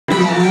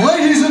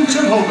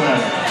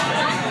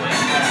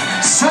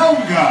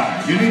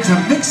You need to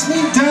mix me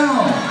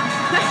down.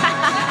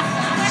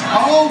 It's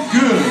all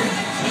good.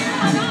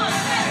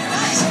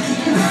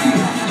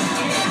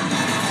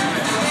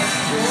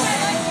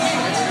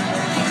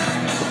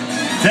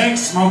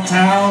 Thanks,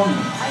 Smoketown.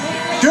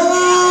 Good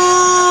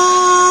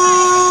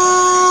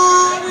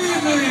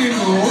evening,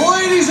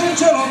 ladies and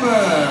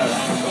gentlemen,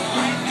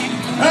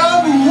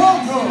 and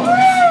welcome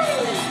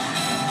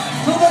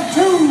to the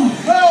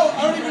 2000. I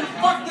don't even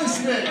fuck this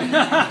thing.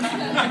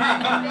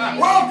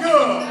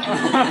 Welcome to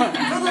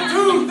the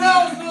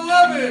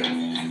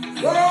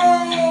 2011 World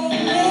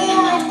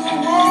War of the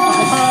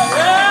Worlds.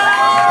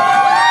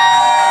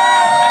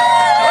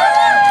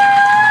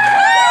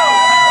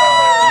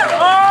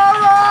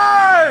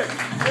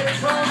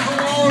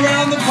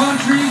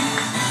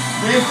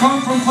 They've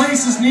come from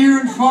places near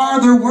and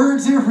far, their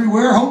words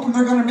everywhere, hoping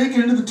they're going to make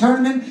it into the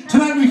tournament.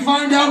 Tonight we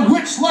find out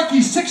which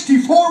lucky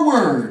 64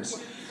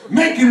 words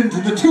make it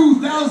into the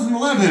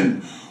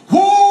 2011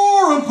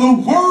 War of the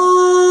Worlds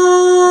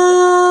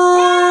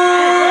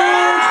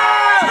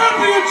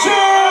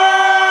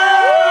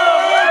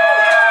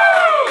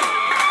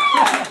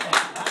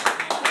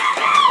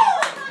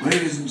Championship!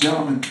 Ladies and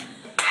gentlemen,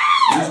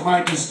 it is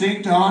my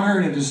distinct honor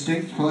and a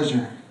distinct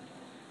pleasure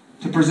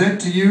to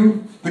present to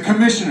you the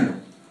Commissioner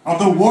of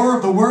the War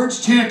of the Words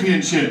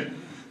Championship,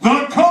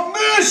 the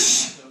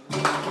Commish!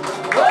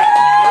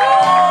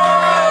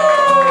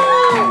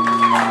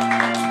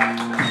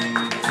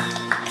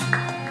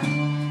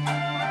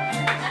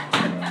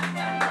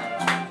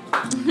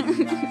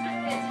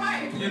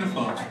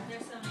 Beautiful.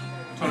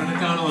 Toning it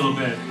down a little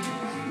bit.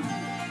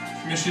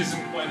 Commish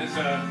isn't quite as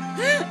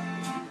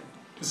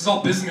this is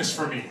all business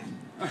for me.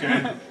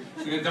 Okay?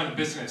 So we get down to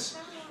business.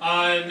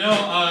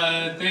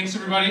 Thanks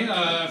everybody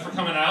for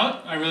coming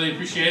out. I really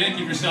appreciate it.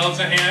 Give yourselves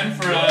a hand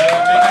for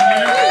making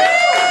here.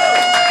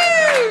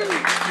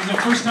 This is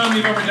the first time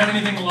we've ever done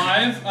anything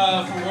live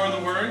for War of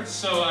the Words,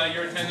 so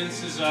your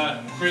attendance is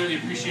greatly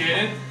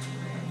appreciated.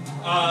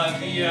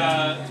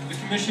 The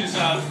Commission is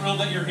thrilled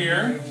that you're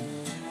here.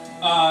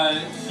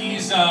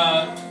 He's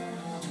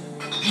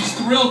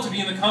thrilled to be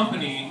in the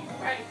company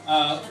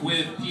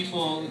with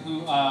people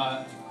who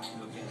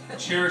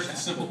cherish the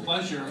simple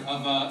pleasure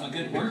of a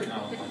good word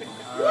knowledge.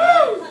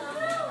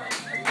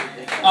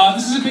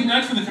 This is a big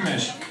night for the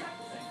Commish.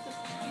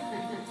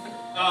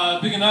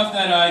 Big enough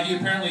that he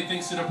apparently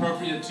thinks it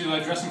appropriate to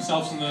address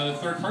himself in the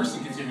third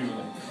person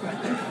continually.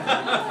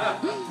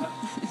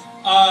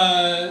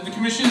 The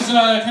Commission's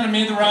kind of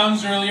made the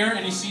rounds earlier,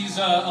 and he sees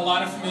a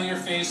lot of familiar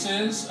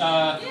faces,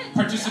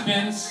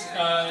 participants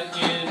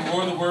in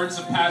War of the Words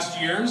of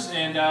past years,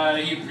 and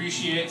he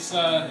appreciates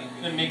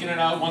them making it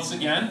out once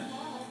again.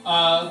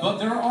 But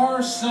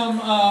there's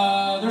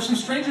some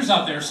strangers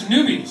out there, some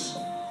newbies.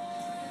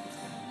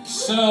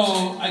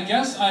 So I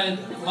guess I'd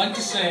like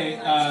to say,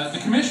 the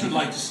Commission would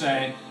like to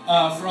say,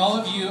 for all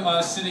of you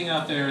sitting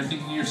out there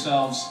thinking to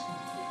yourselves,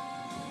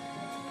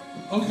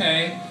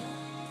 okay,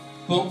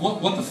 but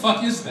what the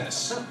fuck is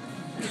this?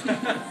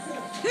 The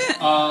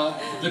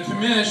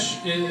Commish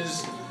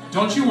is,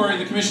 don't you worry,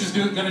 the Commish is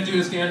going to do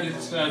his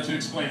damnedest to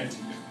explain it to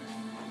you.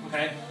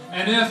 Okay?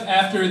 And if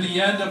after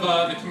the end of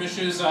the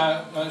Commish's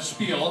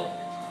spiel,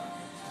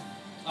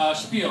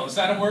 is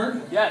that a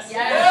word? Yes.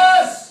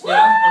 Yes.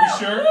 Yeah. Are we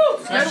sure?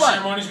 Master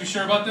Ceremonies, we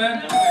sure about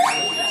that?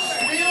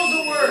 Spiel's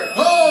a word.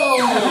 Oh!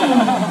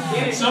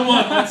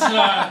 Someone,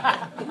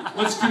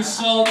 let's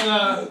consult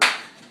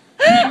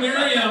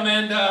Miriam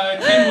and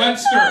Ken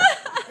Webster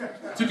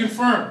to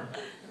confirm.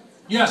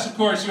 Yes, of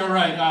course, you're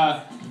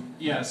right.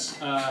 Yes.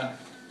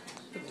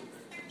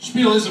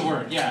 Spiel is a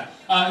word. Yeah.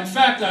 In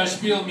fact,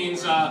 spiel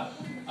means a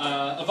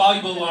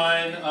valuable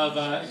line of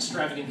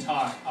extravagant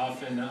talk,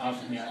 often,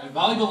 yeah. A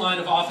valuable line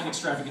of often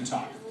extravagant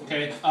talk.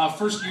 Okay,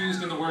 first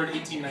used in the year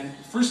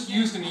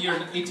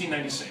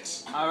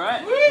 1896. All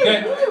right.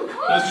 Okay, that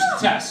was just a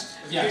test.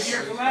 Yes. Good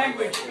year for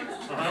language.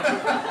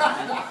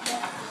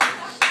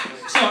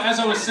 So, as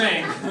I was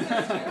saying,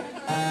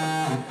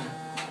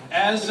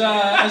 as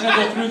I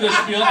go through this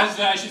spiel,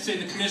 I should say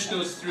the Commish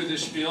goes through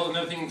this spiel,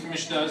 another thing the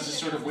Commish does is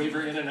sort of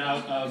waver in and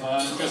out of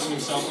addressing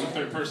himself in the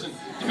third person,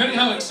 depending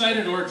how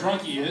excited or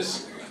drunk he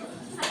is.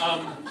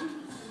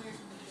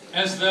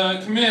 As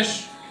the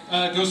Commish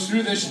goes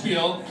through this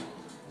spiel,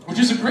 which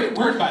is a great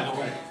word, by the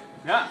way.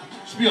 Yeah.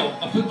 Spiel,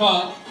 a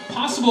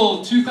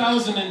possible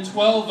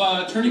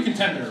 2012 tourney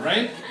contender,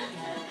 right?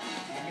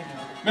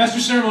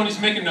 Master Ceremonies,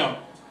 make a note.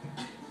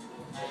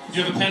 Do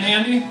you have a pen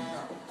handy?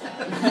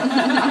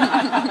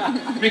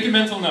 Make a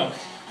mental note.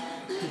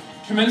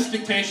 Commence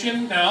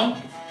dictation now.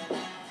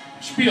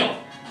 Spiel.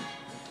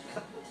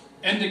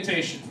 End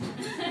dictation.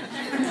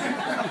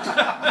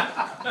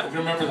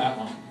 Remember that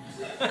one.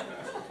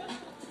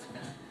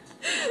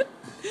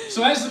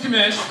 So as the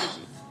Commish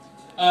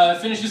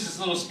finishes this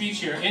little speech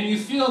here, and you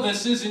feel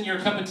this isn't your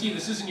cup of tea,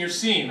 this isn't your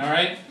scene, all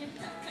right?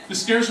 The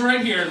stairs are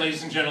right here,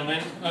 ladies and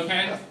gentlemen,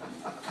 okay?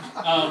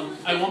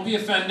 I won't be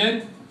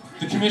offended.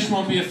 The Commish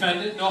won't be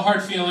offended. No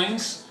hard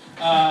feelings.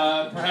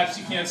 Perhaps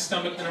you can't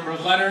stomach the number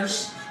of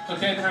letters.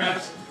 Okay,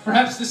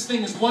 perhaps this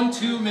thing is one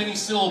too many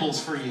syllables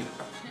for you.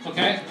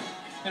 Okay?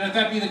 And if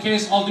that be the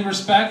case, all due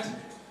respect,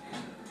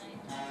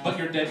 but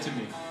you're dead to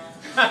me.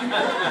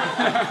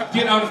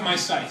 Get out of my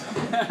sight.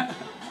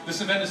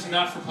 This event is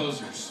not for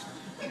posers.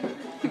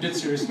 I'm dead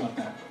serious about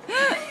that.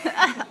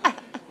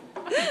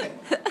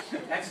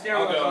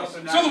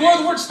 So the War of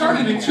the Words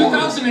started in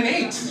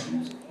 2008.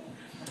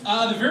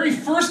 The very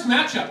first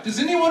matchup. Does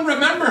anyone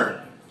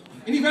remember?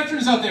 Any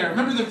veterans out there?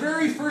 Remember the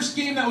very first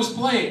game that was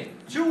played?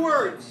 2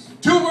 words.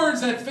 2 words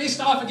that faced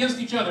off against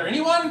each other.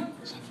 Anyone?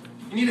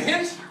 You need a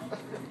hint?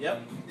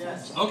 Yep.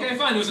 Yes. Okay,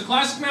 fine. It was a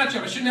classic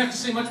matchup. I shouldn't have to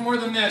say much more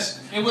than this.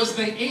 It was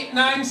the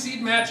 8-9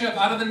 seed matchup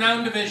out of the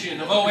Noun division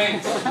of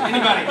 08.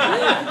 Anybody?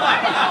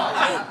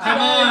 Come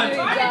on.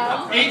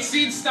 8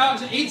 seed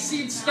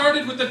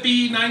started with a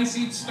B, 9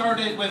 seed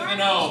started with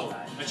an O.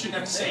 I shouldn't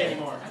have to say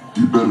anymore.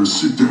 You better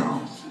sit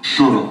down,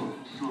 shut up,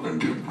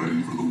 and get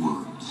ready for the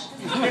words.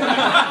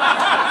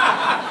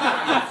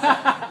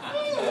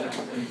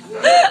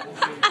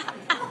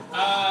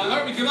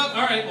 Alright, we give up?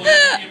 Alright, well, you're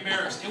going to be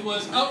embarrassed. It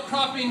was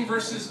outcropping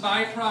versus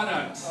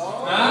byproduct. You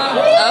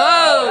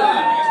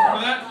guys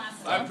remember that?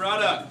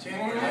 Byproduct.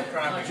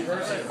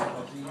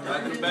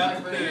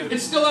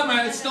 It's still on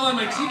my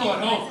table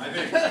at home, I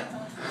think.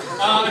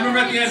 I remember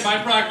at the end,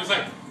 byproduct was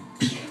like,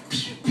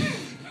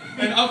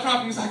 and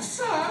outcropping was like,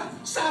 sa,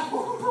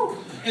 woo, woo.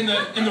 And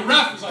the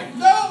ref was like,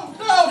 no,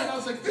 and I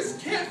was like, this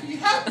can't be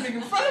happening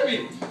in front of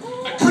me.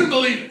 I couldn't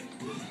believe it.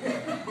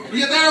 But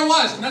yeah, there it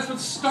was, and that's what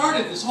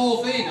started this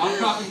whole thing,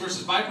 outcropping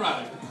versus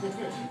byproduct.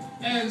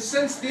 And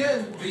since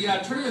then, the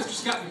tournament's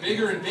just gotten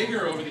bigger and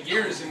bigger over the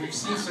years, and we've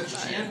seen such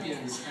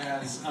champions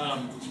as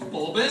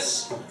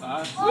Bulbous, Good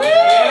one.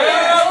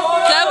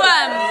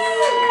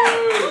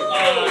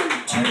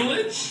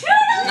 Tutelage,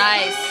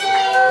 Nice.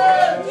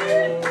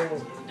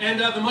 and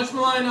the much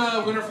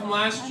maligned winner from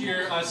last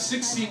year,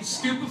 6-seed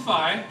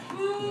Stupefy,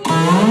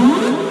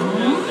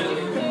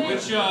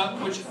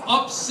 which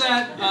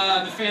upset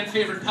the fan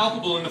favorite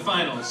Palpable in the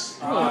finals.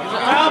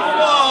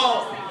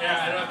 Palpable!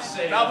 Yeah, I don't have to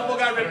say. Palpable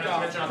got ripped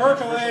off.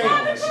 Percolate.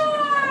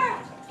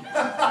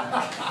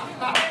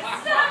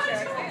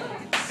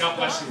 God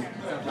bless you.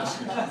 God bless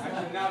you.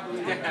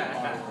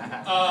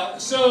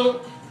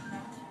 So,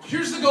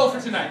 here's the goal for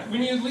tonight.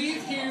 When you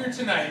leave here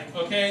tonight,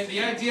 okay,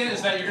 the idea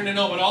is that you're going to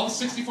know what all the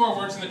 64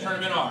 words in the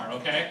tournament are,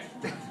 okay?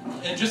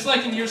 And just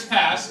like in years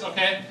past,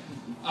 okay,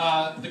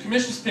 the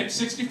commission's picked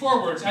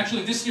 64 words.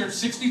 Actually, this year it's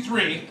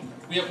 63.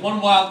 We have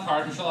 1 wild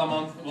card, which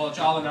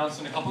I'll announce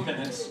in a couple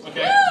minutes,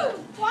 okay?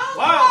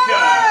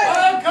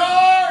 Wildcard!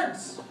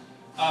 Wildcards!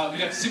 We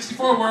got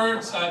 64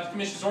 words. The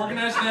commission's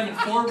organized them in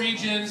 4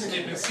 regions.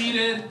 They've been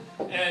seeded,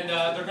 and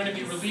they're going to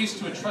be released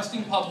to a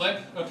trusting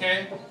public,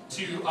 okay,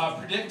 to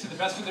predict to the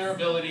best of their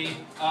ability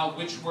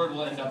which word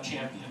will end up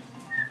champion,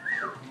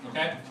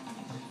 okay?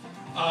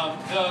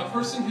 The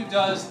person who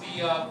does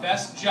the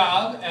best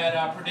job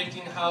at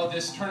predicting how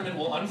this tournament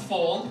will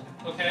unfold,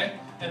 okay,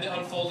 and the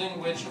unfolding,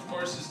 which of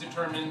course is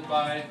determined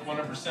by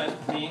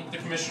 100% me, the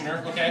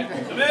commissioner, okay,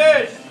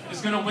 Commish! is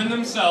going to win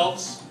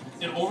themselves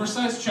an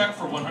oversized check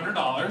for $100.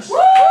 How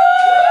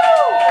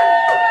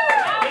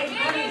big is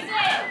it?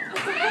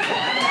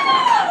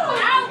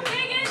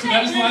 So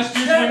that is last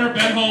year's winner,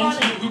 Ben Holmes,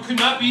 who could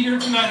not be here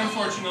tonight,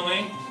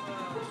 unfortunately.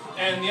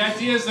 And the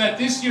idea is that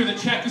this year the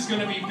check is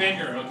going to be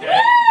bigger, okay?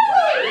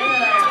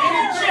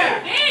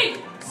 Big!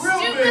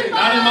 Big.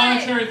 Not in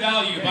monetary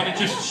value, but in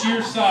just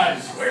sheer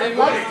size. I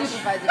love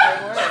Stupefy's a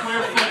great word.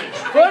 Square footage.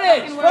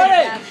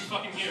 Footage! It's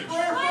fucking huge.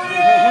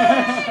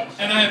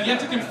 And I have yet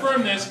to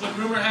confirm this, but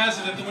rumor has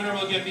it that the winner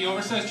will get the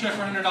oversized check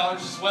for $100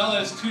 as well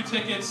as 2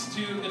 tickets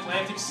to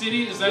Atlantic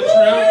City. Is that true?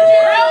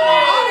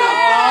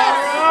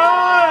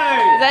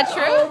 Is that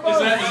true? Is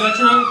that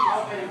true?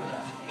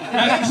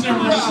 Master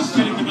Ceremonies is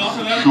fitting the bill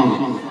for that? Shut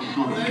up, and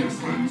get ready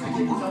for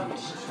the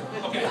words.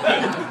 Okay,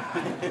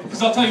 good.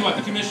 Because I'll tell you what,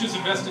 the commission's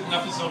invested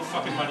enough of his own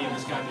fucking money in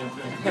this goddamn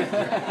thing.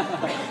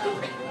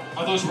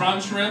 Are those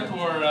round trip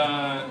or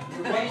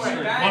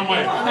one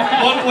way?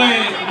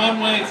 One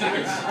way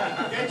tickets.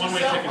 One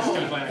way tickets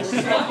to Atlantic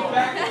City.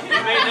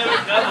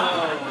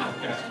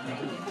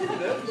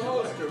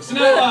 So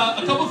now,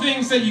 a couple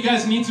things that you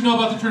guys need to know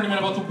about the tournament,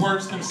 about the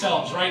words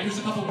themselves, right? Here's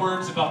a couple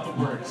words about the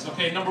words.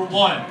 Okay, number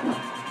 1,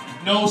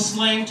 no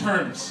slang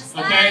terms.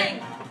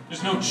 Okay,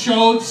 there's no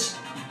chodes.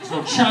 There's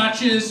no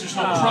chotches, there's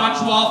no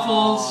crotch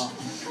waffles,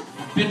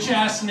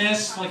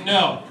 bitch-assness, like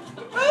no.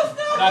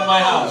 Not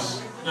my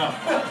house, no.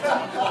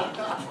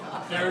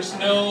 There's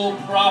no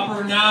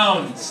proper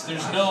nouns.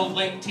 There's no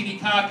Link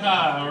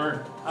Titicaca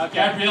or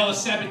Gabriella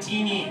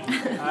Sabatini.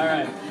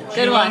 Alright.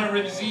 Good one.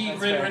 Ribisi,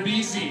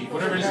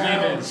 whatever his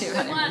name is.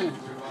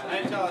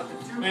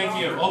 Thank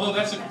you. Although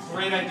that's a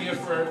great idea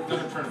for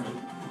another tournament.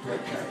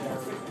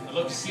 I'd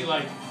love to see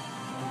like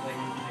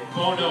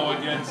Bono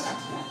against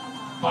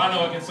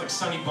like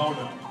Sonny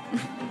Bono.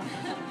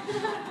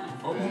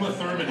 Or Uma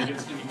Thurman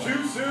against anybody.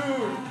 Too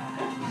soon!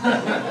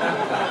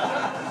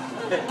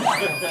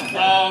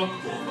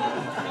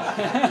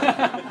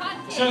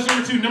 So that's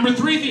number 2. Number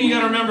 3 thing you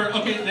gotta remember,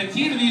 okay, the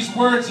key to these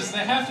words is they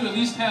have to at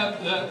least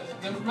have the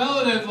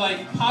relative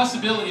like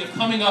possibility of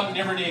coming up in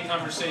everyday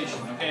conversation,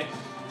 okay?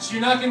 So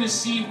you're not going to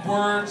see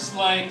words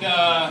like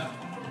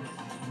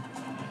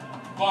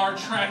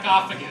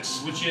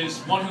bar-trachophagus, which is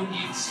one who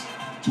eats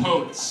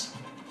toads.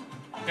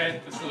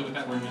 Okay, that's really what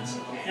that word means.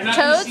 You're not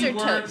going to see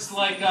words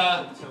like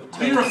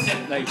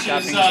lirapit, Like which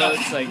shopping is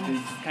totes, like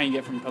the kind you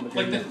get from public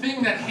like the radio.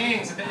 thing that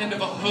hangs at the end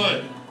of a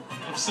hood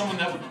of someone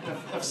that would,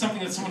 of something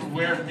that someone would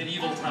wear in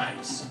medieval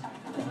times.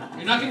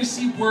 You're not going to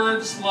see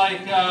words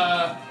like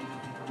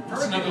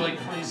what's another like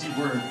crazy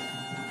word?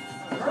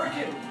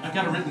 I've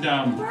got it written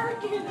down.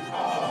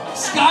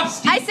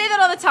 Scopsy. I say that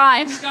all the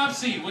time.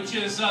 Scopsy, which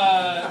is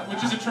a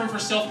term for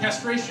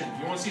self-castration.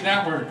 You want to see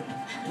that word?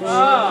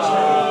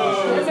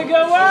 Oh, that's a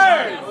good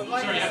word.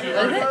 Sorry, you have to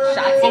What word. is it?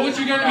 Shotsy? But what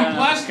you're going to be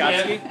blessed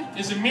Scopsy? with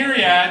is a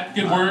myriad.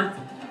 Good word.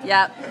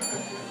 Yep.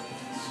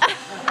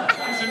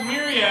 There's a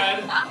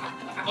myriad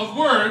of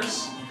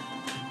words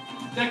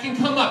that can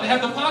come up. They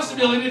have the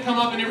possibility to come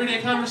up in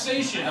everyday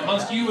conversation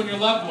amongst you and your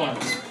loved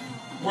ones.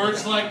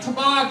 Words like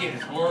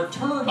toboggan or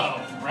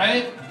turbo,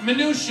 right?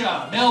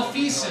 Minutia,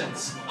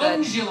 malfeasance,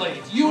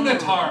 undulate,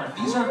 unitard.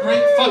 These are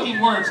great fucking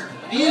words.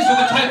 These are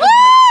the type of words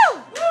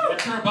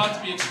that you're about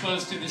to be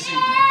exposed to this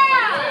evening.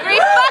 3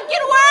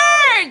 fucking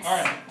words! All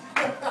right.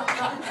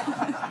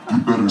 You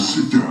better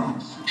sit down,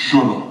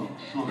 shut up,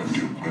 and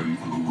get ready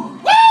for the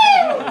words.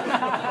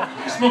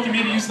 Smokey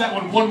me to use that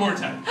one more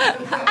time. Get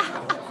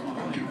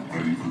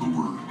ready for the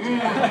words.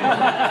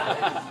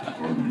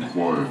 I'll be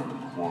quiet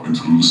and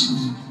to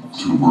listen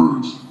to the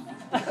words.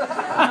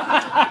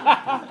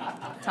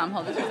 Tom,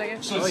 hold this for a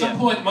second. So at some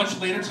point much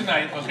later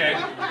tonight, okay?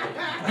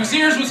 Because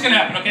here's what's going to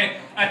happen, okay?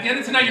 At the end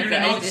of tonight, you're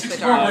going to know what the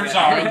 64 words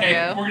are,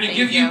 okay? We're going to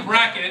give you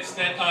brackets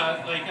that,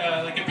 like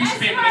a piece of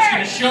paper that's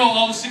going to show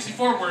all the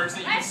 64 words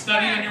that you can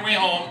study on your way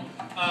home,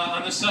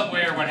 on the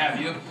subway or what have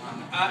you.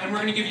 And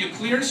we're going to give you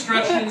clear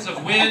instructions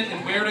of when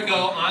and where to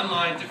go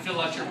online to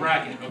fill out your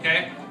bracket,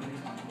 okay?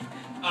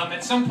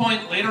 At some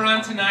point later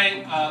on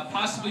tonight,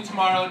 possibly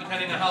tomorrow,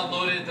 depending on how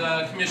loaded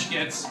Commish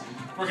gets,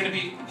 we're going to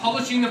be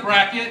publishing the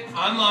bracket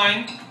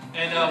online,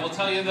 and we'll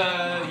tell you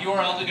the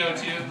URL to go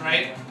to,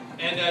 right?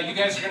 And you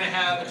guys are going to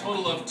have a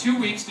total of 2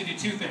 weeks to do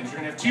 2 things.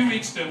 You're going to have 2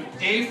 weeks to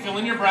A, fill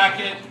in your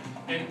bracket,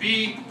 and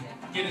B,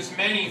 get as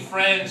many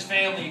friends,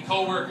 family,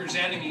 co-workers,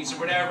 enemies, or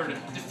whatever to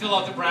fill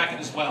out the bracket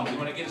as well. We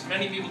want to get as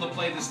many people to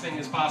play this thing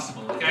as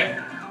possible, okay?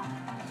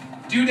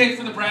 Due date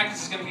for the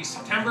brackets is going to be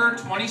September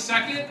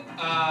 22nd,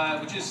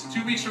 which is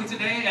 2 weeks from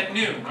today at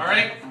noon, all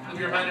right? You'll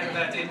be reminded of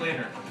that date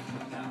later.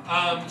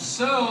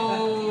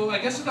 So, I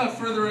guess without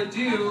further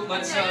ado,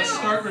 let's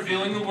start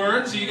revealing the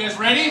words. Are you guys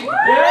ready?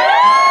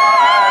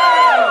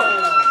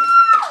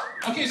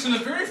 Okay, so the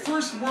very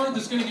first word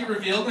that's going to get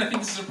revealed, and I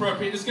think this is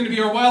appropriate, is going to be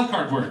our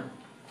wildcard word.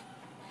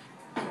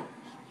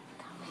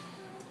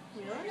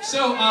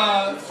 So,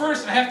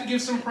 first, I have to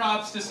give some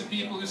props to some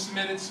people who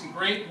submitted some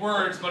great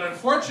words, but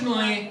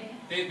unfortunately,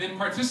 they've been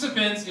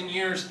participants in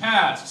years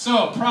past.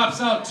 So,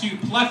 props out to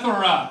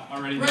Plethora,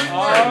 already been in the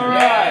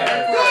tournament.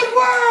 Good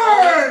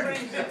word.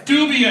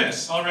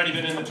 Dubious, already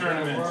been in the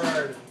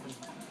tournament.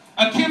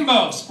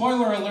 Akimbo,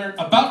 spoiler alert,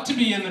 about to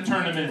be in the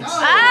tournament.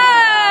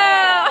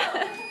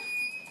 Oh!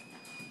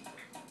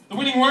 The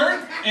winning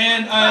word,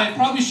 and I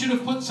probably should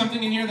have put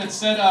something in here that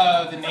said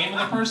the name of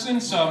the person,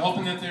 so I'm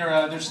hoping that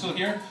they're still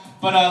here.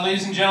 But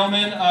ladies and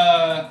gentlemen,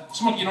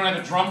 Smokey, you don't have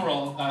a drum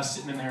roll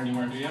sitting in there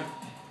anywhere, do you?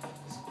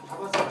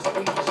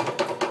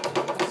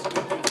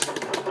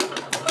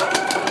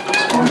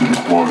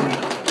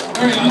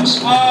 There we go.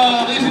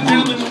 Ladies and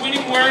gentlemen, the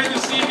winning word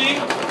this evening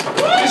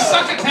is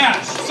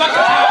succotash.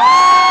 Succotash.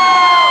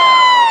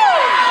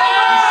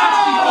 The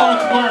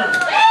 64th word.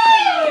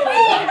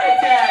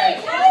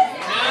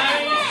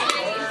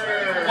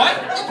 What?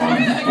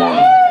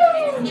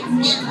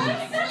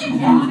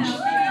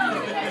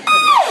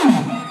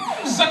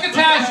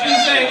 Succotash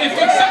is a... If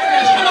it's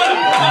succotash, come on.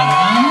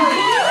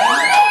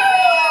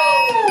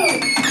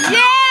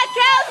 Yeah,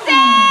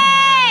 Kelsey!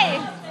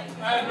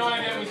 I have no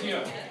idea it was you.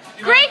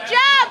 Great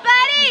job,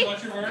 buddy!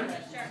 What's your word?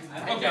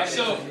 Okay,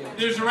 so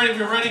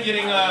we're already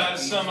getting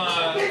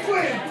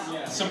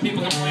some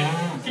people complaining.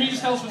 Can you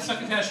just tell us what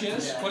succotash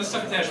is? What does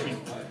succotash mean?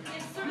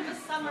 It's sort of a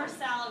summer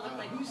salad with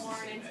like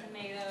corn and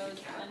tomatoes,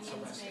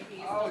 onions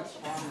maybe.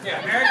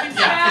 Yeah, American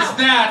Yeah, it's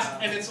that,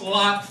 and it's a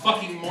lot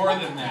fucking more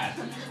than that.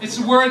 It's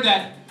a word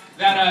that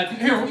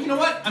here, you know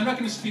what? I'm not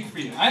going to speak for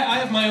you. I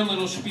have my own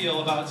little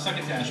spiel about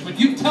succotash, but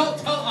you tell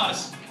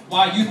us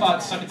why you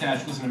thought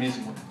succotash was an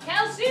amazing word.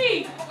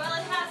 Kelsey! Well,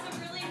 it has a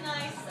really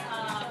nice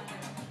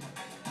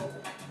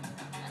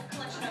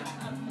collection of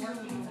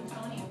morphemes and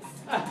phonemes.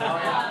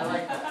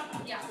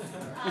 Yes.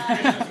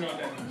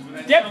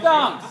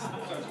 Diphthongs.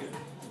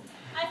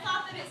 I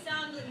thought that it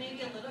sounded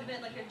maybe a little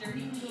bit like a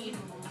dirty teeth,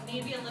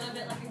 maybe a little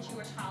bit like a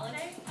Jewish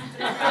holiday.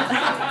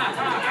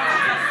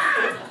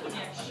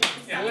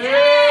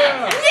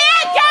 Yeah,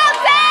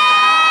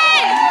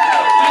 Kelsey!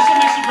 That's what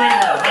makes a great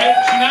word, right?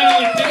 She not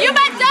only picked You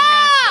my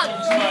dog!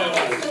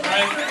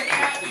 right?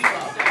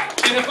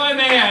 And if I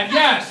may add,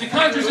 yes, it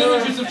conjures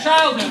images of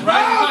childhood, right?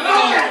 We're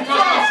talking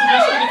about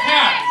Sylvester the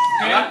cat.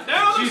 Okay?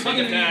 She's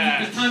looking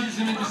at around these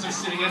images of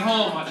sitting at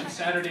home watching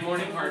Saturday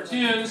morning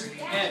cartoons.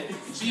 And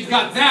so you've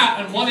got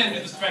that on one end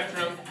of the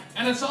spectrum,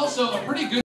 and it's also a pretty good